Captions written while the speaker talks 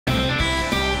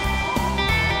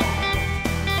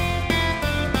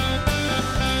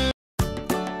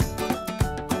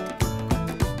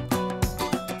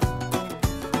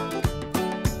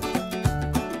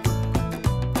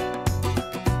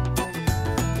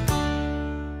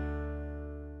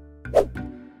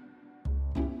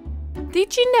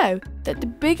Did you know that the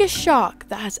biggest shark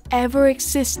that has ever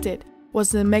existed was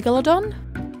the megalodon?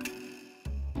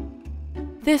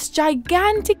 This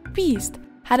gigantic beast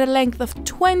had a length of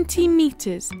 20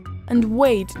 meters and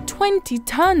weighed 20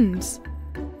 tons.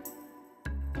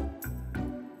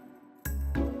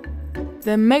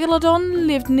 The megalodon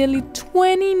lived nearly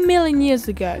 20 million years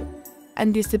ago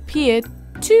and disappeared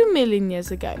 2 million years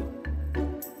ago.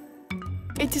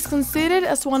 It is considered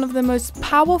as one of the most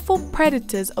powerful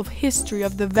predators of history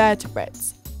of the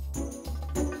vertebrates.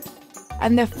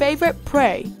 And their favorite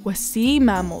prey were sea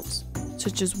mammals,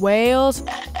 such as whales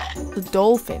and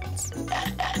dolphins.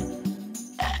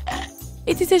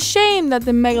 It is a shame that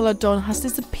the megalodon has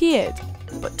disappeared,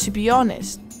 but to be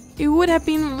honest, it would have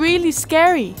been really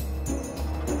scary.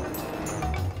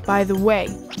 By the way,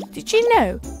 did you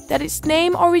know that its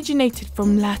name originated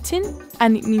from Latin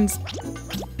and it means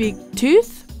big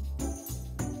tooth?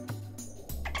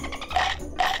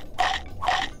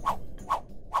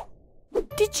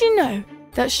 Did you know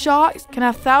that sharks can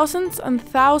have thousands and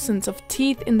thousands of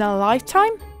teeth in their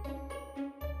lifetime?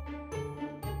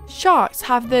 Sharks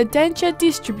have their denture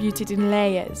distributed in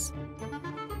layers.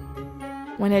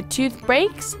 When a tooth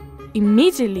breaks,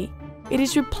 immediately it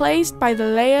is replaced by the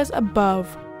layers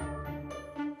above.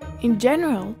 In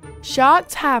general,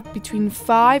 sharks have between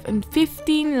 5 and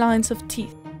 15 lines of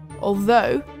teeth,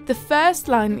 although the first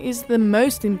line is the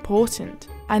most important,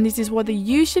 and it is what they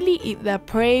usually eat their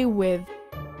prey with.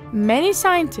 Many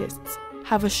scientists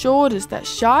have assured us that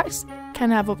sharks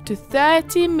can have up to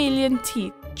 30 million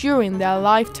teeth during their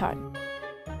lifetime.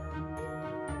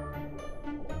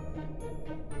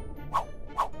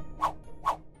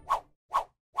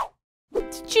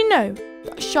 Did you know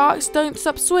that sharks don't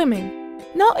stop swimming?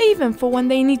 Not even for when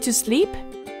they need to sleep?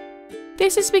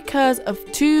 This is because of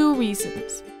two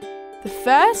reasons. The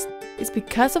first is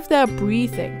because of their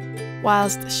breathing.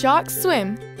 Whilst sharks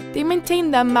swim, they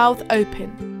maintain their mouth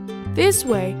open. This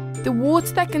way, the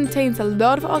water that contains a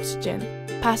lot of oxygen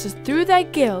passes through their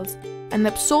gills and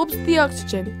absorbs the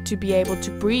oxygen to be able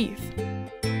to breathe.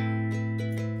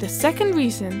 The second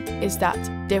reason is that,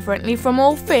 differently from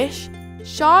all fish,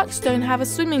 sharks don't have a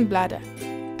swimming bladder,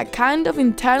 a kind of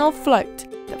internal float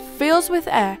that fills with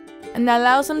air and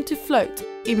allows them to float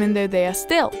even though they are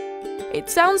still. It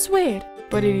sounds weird,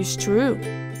 but it is true.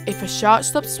 If a shark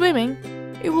stops swimming,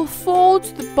 it will fall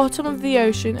to the bottom of the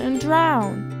ocean and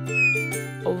drown.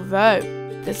 Although,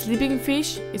 the sleeping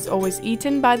fish is always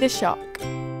eaten by the shark.